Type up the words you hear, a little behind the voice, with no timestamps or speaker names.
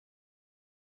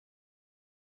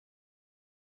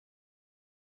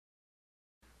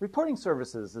Reporting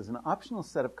Services is an optional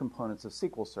set of components of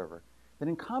SQL Server that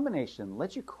in combination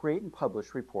lets you create and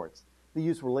publish reports that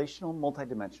use relational,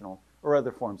 multidimensional, or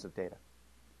other forms of data.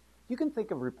 You can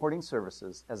think of Reporting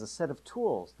Services as a set of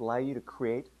tools that allow you to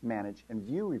create, manage, and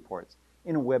view reports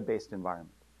in a web-based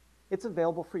environment. It's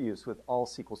available for use with all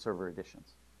SQL Server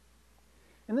editions.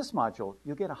 In this module,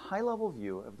 you'll get a high-level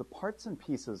view of the parts and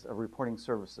pieces of Reporting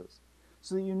Services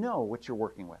so that you know what you're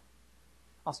working with.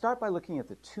 I'll start by looking at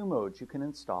the two modes you can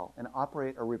install and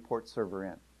operate a report server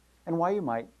in, and why you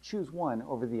might choose one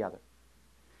over the other.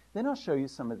 Then I'll show you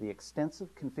some of the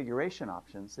extensive configuration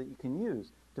options that you can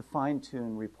use to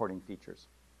fine-tune reporting features.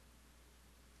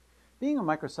 Being a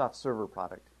Microsoft Server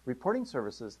product, Reporting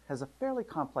Services has a fairly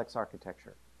complex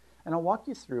architecture, and I'll walk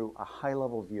you through a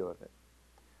high-level view of it.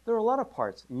 There are a lot of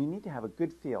parts, and you need to have a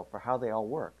good feel for how they all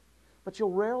work, but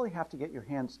you'll rarely have to get your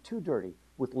hands too dirty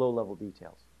with low-level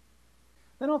details.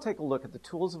 Then I'll take a look at the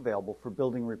tools available for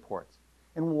building reports,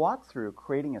 and walk through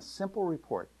creating a simple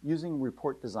report using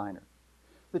Report Designer,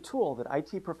 the tool that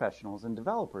IT professionals and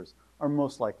developers are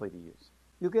most likely to use.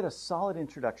 You'll get a solid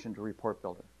introduction to Report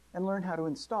Builder and learn how to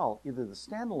install either the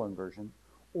standalone version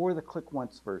or the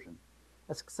ClickOnce version,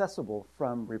 accessible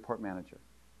from Report Manager.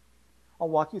 I'll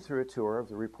walk you through a tour of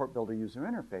the Report Builder user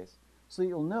interface so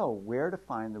you'll know where to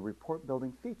find the report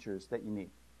building features that you need.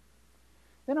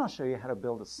 Then I'll show you how to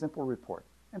build a simple report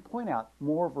and point out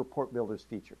more of Report Builder's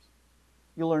features.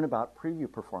 You'll learn about preview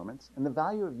performance and the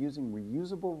value of using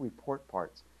reusable report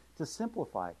parts to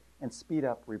simplify and speed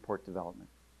up report development.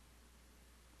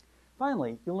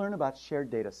 Finally, you'll learn about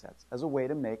shared datasets as a way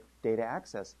to make data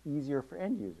access easier for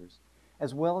end users,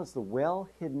 as well as the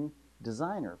well-hidden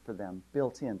designer for them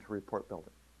built into Report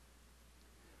Builder.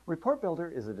 Report Builder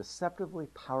is a deceptively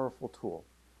powerful tool,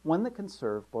 one that can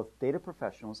serve both data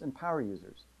professionals and power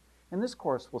users, and this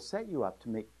course will set you up to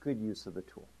make good use of the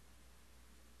tool.